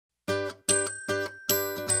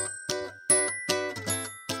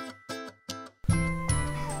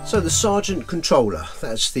So the Sargent controller,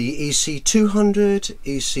 that's the EC200,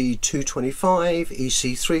 EC225,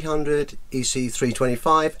 EC300,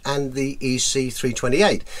 EC325 and the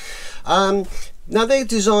EC328. Now they're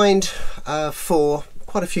designed for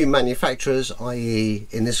quite a few manufacturers, i.e.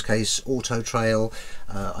 in this case Autotrail,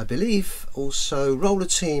 I believe also Roller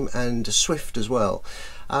Team and Swift as well.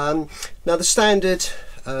 Now the standard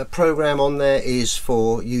program on there is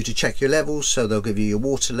for you to check your levels, so they'll give you your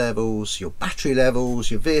water levels, your battery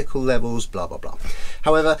levels, your vehicle levels, blah blah blah.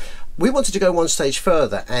 However, we wanted to go one stage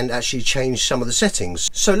further and actually change some of the settings.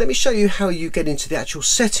 So let me show you how you get into the actual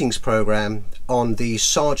settings program on the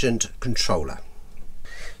Sargent controller.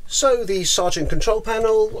 So the Sargent control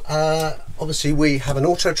panel, obviously we have an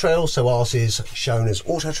Autotrail, so ours is shown as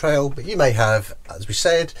Autotrail, but you may have, as we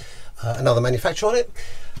said, another manufacturer on it.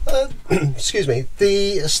 Excuse me.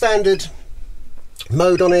 The standard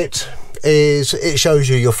mode on it is, it shows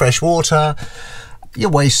you your fresh water, your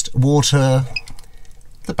waste water,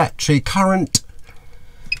 the battery current,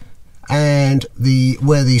 and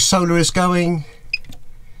where the solar is going,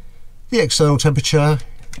 the external temperature,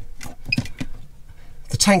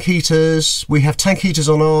 the tank heaters. We have tank heaters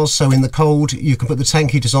on ours, so in the cold you can put the tank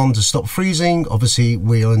heaters on to stop freezing. Obviously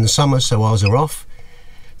we are in the summer, so ours are off.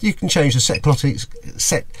 You can change the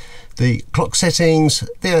clock settings.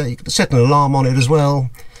 There, you can set an alarm on it as well,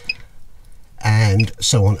 and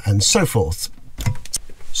so on and so forth.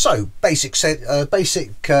 So basic settings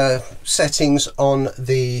on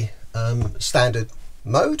the standard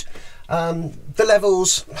mode. The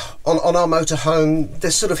levels on our motorhome, they're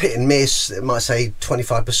sort of hit and miss. It might say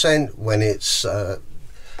 25% when it's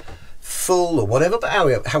full or whatever, but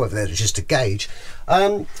however that's just a gauge.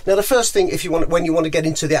 Now the first thing, when you want to get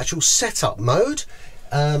into the actual setup mode,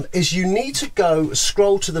 is you need to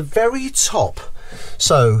scroll to the very top.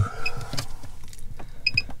 So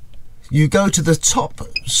you go to the top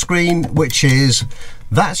screen,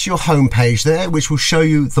 that's your home page there, which will show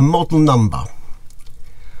you the model number.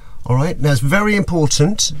 All right, now it's very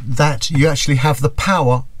important that you actually have the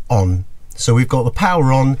power on. So we've got the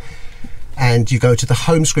power on, and you go to the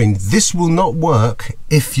home screen. This will not work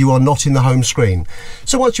if you are not in the home screen.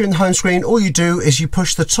 So once you're in the home screen, all you do is you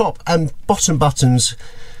push the top and bottom buttons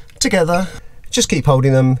together. Just keep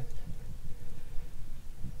holding them.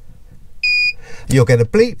 You'll get a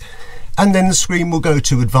bleep, and then the screen will go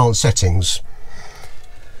to advanced settings.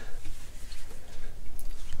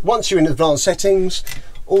 Once you're in advanced settings,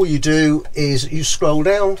 all you do is you scroll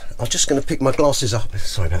down. I'm just going to pick my glasses up.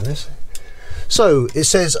 Sorry about this. So it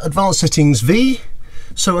says advanced settings V.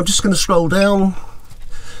 So I'm just going to scroll down.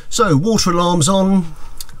 So water alarms on.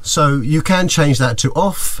 So you can change that to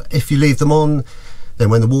off. If you leave them on, then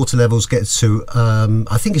when the water levels get to,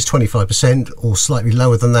 I think it's 25% or slightly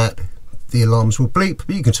lower than that, the alarms will bleep,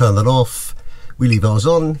 but you can turn that off. We leave ours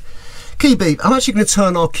on. Key beep. I'm actually going to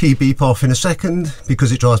turn our key beep off in a second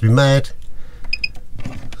because it drives me mad.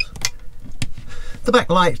 The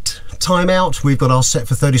backlight timeout, we've got ours set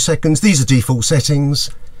for 30 seconds. These are default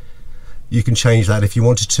settings. You can change that if you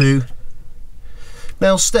wanted to.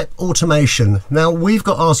 Now step automation. Now we've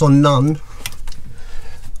got ours on none.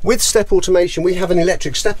 With step automation, we have an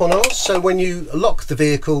electric step on ours. So when you lock the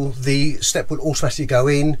vehicle, the step will automatically go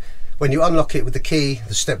in. When you unlock it with the key,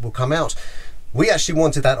 the step will come out. We actually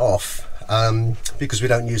wanted that off because we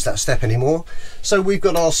don't use that step anymore. So we've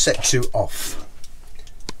got ours set to off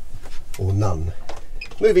or none.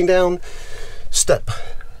 Moving down, step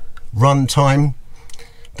run time,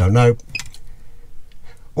 don't know.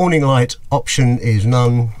 Warning light option is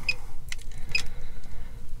none.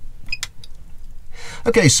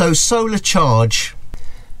 Okay, so solar charge.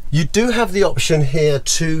 You do have the option here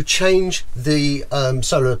to change the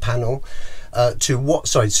solar panel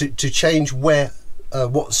to change where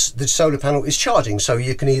what the solar panel is charging. So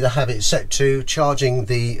you can either have it set to charging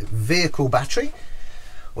the vehicle battery,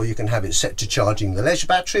 or you can have it set to charging the leisure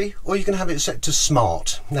battery, or you can have it set to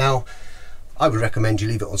smart. Now, I would recommend you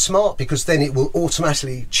leave it on smart because then it will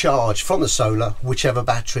automatically charge from the solar whichever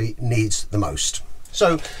battery needs the most.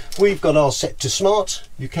 So we've got ours set to smart.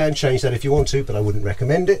 You can change that if you want to, but I wouldn't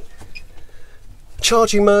recommend it.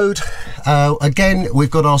 Charging mode, again, we've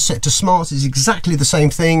got ours set to smart. It's exactly the same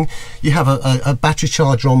thing. You have a battery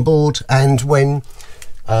charger on board, and when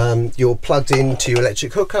you're plugged into your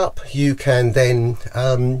electric hookup, you can then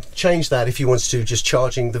change that if you want to just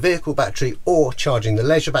charging the vehicle battery or charging the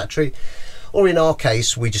leisure battery, or in our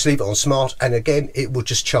case we just leave it on smart, and again it will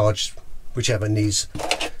just charge whichever needs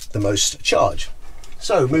the most charge.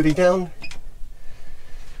 So moving down,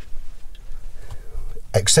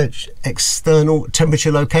 external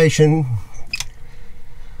temperature location,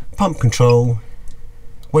 pump control,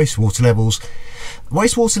 wastewater levels.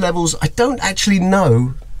 Wastewater levels, I don't actually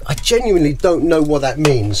know. I genuinely don't know what that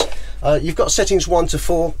means. You've got settings 1 to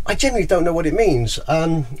 4. I genuinely don't know what it means.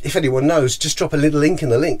 If anyone knows, just drop a little link in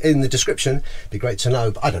the description. It'd be great to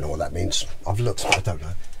know, but I don't know what that means. I've looked, but I don't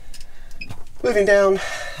know. Moving down,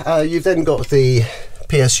 you've then got the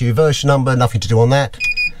PSU version number, nothing to do on that.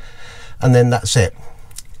 And then that's it.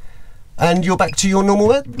 And you're back to your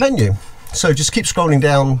normal menu. So just keep scrolling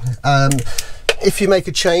down. If you make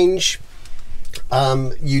a change,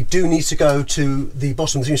 you do need to go to the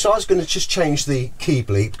bottom of the thing. So I was going to just change the key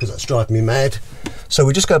bleep because that's driving me mad. So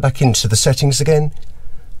we just go back into the settings again.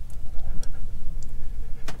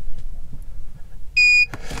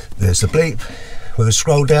 There's the bleep. We'll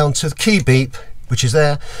scroll down to the key beep, which is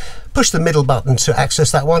there. Push the middle button to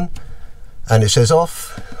access that one, and it says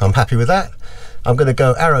off. I'm happy with that. I'm going to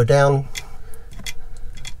go arrow down,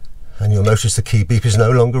 and you'll notice the key beep is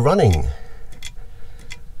no longer running.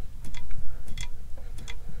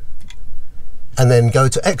 And then go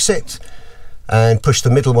to exit and push the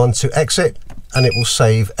middle one to exit, and it will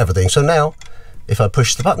save everything. So now if I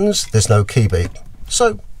push the buttons, there's no key beep.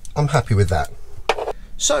 So I'm happy with that.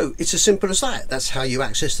 So it's as simple as that. That's how you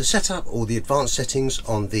access the setup or the advanced settings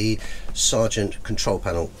on the Sargent control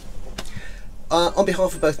panel. On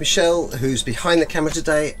behalf of both Michelle, who's behind the camera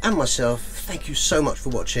today, and myself, thank you so much for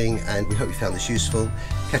watching, and we hope you found this useful.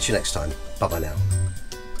 Catch you next time. Bye bye now.